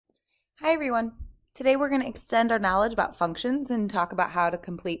Hi everyone! Today we're going to extend our knowledge about functions and talk about how to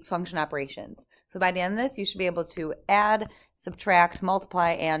complete function operations. So by the end of this, you should be able to add, subtract,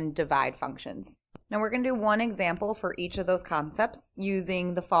 multiply, and divide functions. Now we're going to do one example for each of those concepts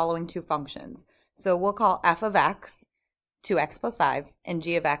using the following two functions. So we'll call f of x 2x plus 5, and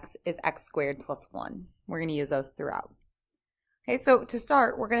g of x is x squared plus 1. We're going to use those throughout. Okay, so to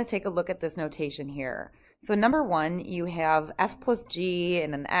start, we're going to take a look at this notation here. So number one, you have f plus g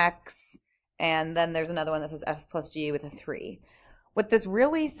and an x, and then there's another one that says f plus g with a 3. What this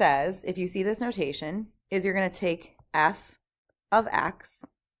really says, if you see this notation, is you're going to take f of x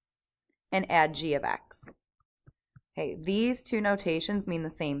and add g of x. Okay, these two notations mean the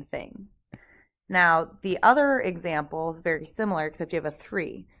same thing. Now, the other example is very similar, except you have a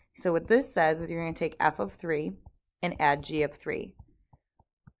 3. So what this says is you're going to take f of 3 and add g of 3.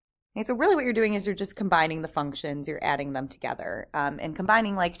 Okay, so really what you're doing is you're just combining the functions, you're adding them together, and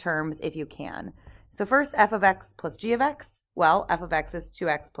combining like terms if you can. So first, f of x plus g of x. Well, f of x is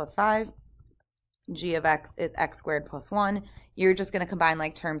 2x plus 5. G of x is x squared plus 1. You're just going to combine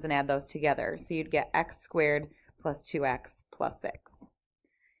like terms and add those together. So you'd get x squared plus 2x plus 6.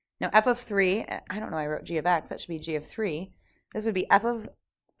 Now f of 3, I don't know I wrote g of x, that should be g of 3. This would be f of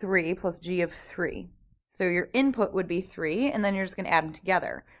 3 plus g of 3. So your input would be 3, and then you're just going to add them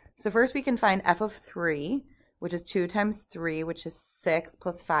together. So first we can find f of 3, which is 2 times 3, which is 6,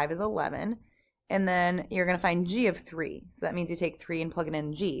 plus 5 is 11. And then you're going to find g of 3. So that means you take 3 and plug it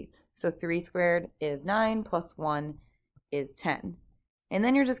in g. So 3 squared is 9, plus 1 is 10. And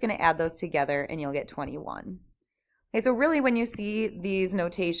then you're just going to add those together, and you'll get 21. Okay, so really when you see these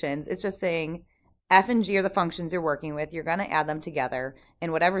notations, it's just saying f and g are the functions you're working with. You're going to add them together,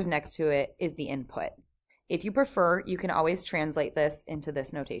 and whatever's next to it is the input. If you prefer, you can always translate this into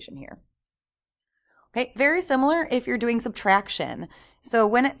this notation here. Okay, very similar if you're doing subtraction. So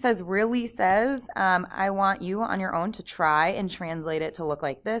when it says really says, I want you on your own to try and translate it to look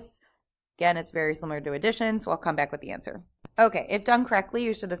like this. Again, it's very similar to addition, so I'll come back with the answer. Okay, if done correctly,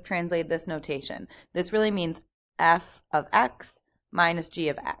 you should have translated this notation. This really means f of x minus g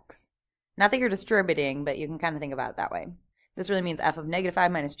of x. Not that you're distributing, but you can kind of think about it that way. This really means f of negative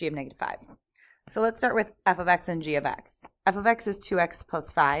 5 minus g of negative 5. So let's start with f of x and g of x. F of x is 2x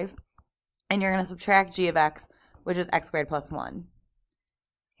plus 5, and you're going to subtract g of x, which is x squared plus 1.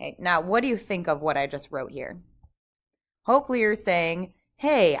 Okay, now what do you think of what I just wrote here? Hopefully you're saying,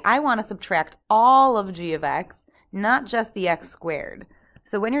 hey, I want to subtract all of g of x, not just the x squared.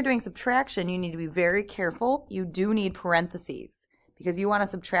 So when you're doing subtraction, you need to be very careful. You do need parentheses, because you want to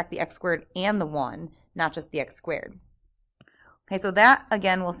subtract the x squared and the 1, not just the x squared. Okay, so that,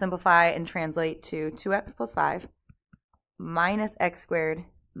 again, will simplify and translate to 2x plus 5 minus x squared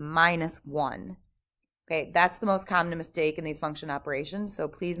minus 1. Okay, that's the most common mistake in these function operations, so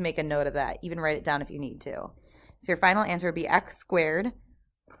please make a note of that. Even write it down if you need to. So your final answer would be x squared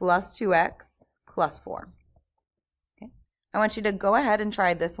plus 2x plus 4. Okay, I want you to go ahead and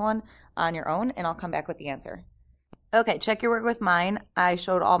try this one on your own, and I'll come back with the answer. Okay, check your work with mine. I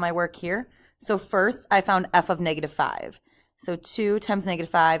showed all my work here. So first, I found f of negative 5. So 2 times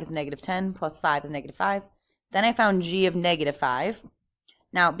negative 5 is negative 10, plus 5 is negative 5. Then I found g of negative 5.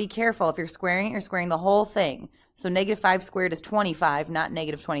 Now, be careful. If you're squaring it, you're squaring the whole thing. So negative 5 squared is 25, not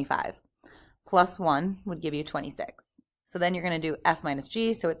negative 25. Plus 1 would give you 26. So then you're going to do f minus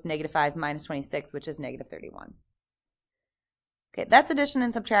g, so it's negative 5 minus 26, which is negative 31. Okay, that's addition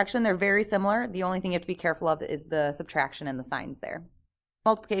and subtraction. They're very similar. The only thing you have to be careful of is the subtraction and the signs there.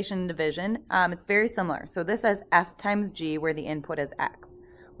 Multiplication and division, it's very similar. So this says f times g where the input is x,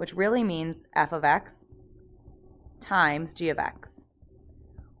 which really means f of x times g of x.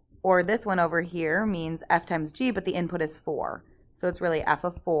 Or this one over here means f times g, but the input is 4. So it's really f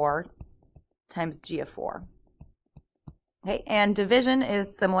of 4 times g of 4. Okay, and division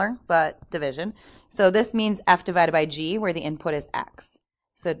is similar, but division. So this means f divided by g where the input is x.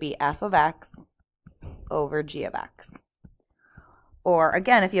 So it'd be f of x over g of x. Or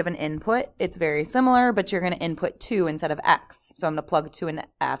again, if you have an input, it's very similar, but you're going to input 2 instead of x. So I'm going to plug 2 in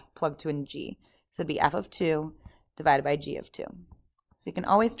f, plug 2 in g. So it'd be f of 2 divided by g of 2. So you can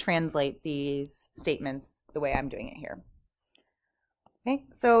always translate these statements the way I'm doing it here. Okay,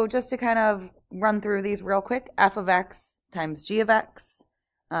 so just to kind of run through these real quick, f of x times g of x.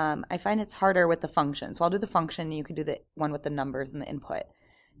 I find it's harder with the function. So I'll do the function, and you can do the one with the numbers and the input.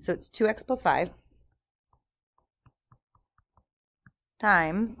 So it's 2x plus 5.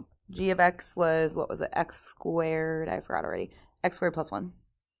 Times g of x was, what was it, x squared, I forgot already, x squared plus 1.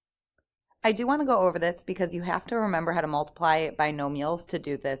 I do want to go over this because you have to remember how to multiply binomials to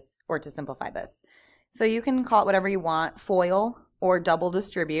do this or to simplify this. So you can call it whatever you want, FOIL or double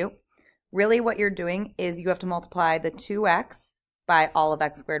distribute. Really what you're doing is you have to multiply the 2x by all of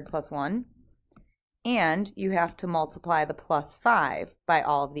x squared plus 1, and you have to multiply the plus 5 by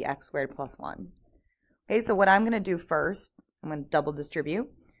all of the x squared plus 1. Okay, so what I'm going to do first, I'm going to double distribute,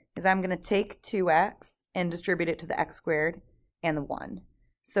 is I'm going to take 2x and distribute it to the x squared and the 1.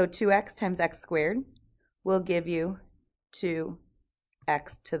 So 2x times x squared will give you 2x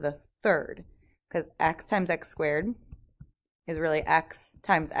to the third, because x times x squared is really x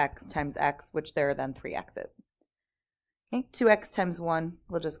times x times x, which there are then 3 x's. Okay, 2x times 1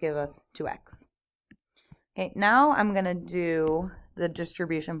 will just give us 2x. Okay, now I'm going to do the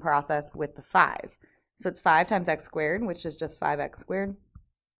distribution process with the 5. So it's 5 times x squared, which is just 5x squared,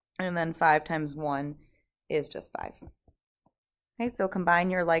 and then 5 times 1 is just 5. Okay, so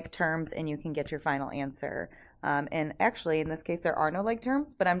combine your like terms and you can get your final answer. And actually, in this case, there are no like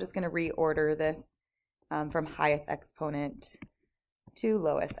terms, but I'm just going to reorder this from highest exponent to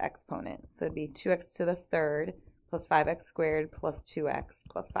lowest exponent. So it'd be 2x to the third plus 5x squared plus 2x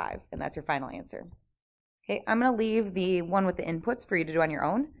plus 5, and that's your final answer. Okay, I'm going to leave the one with the inputs for you to do on your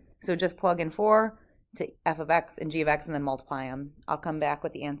own. So just plug in 4 to f of x and g of x and then multiply them. I'll come back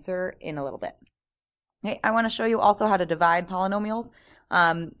with the answer in a little bit. Okay, I want to show you also how to divide polynomials.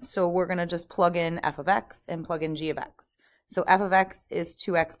 So we're going to just plug in f of x and plug in g of x. So f of x is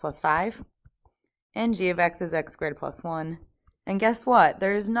 2x plus 5, and g of x is x squared plus 1. And guess what?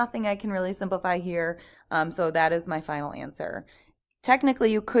 There's nothing I can really simplify here, so that is my final answer.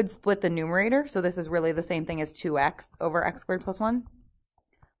 Technically, you could split the numerator, so this is really the same thing as 2x over x squared plus 1,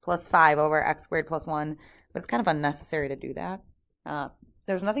 plus 5 over x squared plus 1, but it's kind of unnecessary to do that.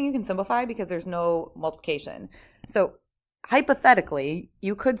 There's nothing you can simplify because there's no multiplication. So hypothetically,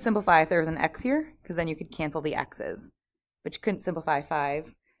 you could simplify if there was an x here, because then you could cancel the x's, but you couldn't simplify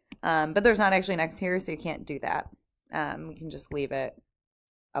 5. But there's not actually an x here, so you can't do that. You can just leave it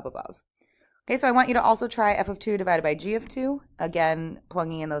up above. Okay, so I want you to also try f of 2 divided by g of 2, again,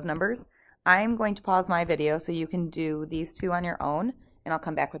 plugging in those numbers. I'm going to pause my video so you can do these two on your own, and I'll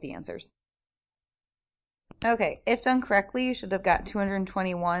come back with the answers. Okay, if done correctly, you should have got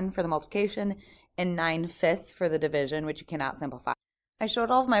 221 for the multiplication and 9/5 for the division, which you cannot simplify. I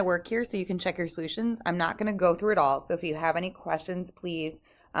showed all of my work here so you can check your solutions. I'm not going to go through it all, so if you have any questions, please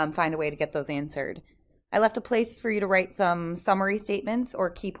find a way to get those answered. I left a place for you to write some summary statements or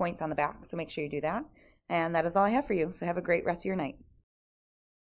key points on the back, so make sure you do that. And that is all I have for you, so have a great rest of your night.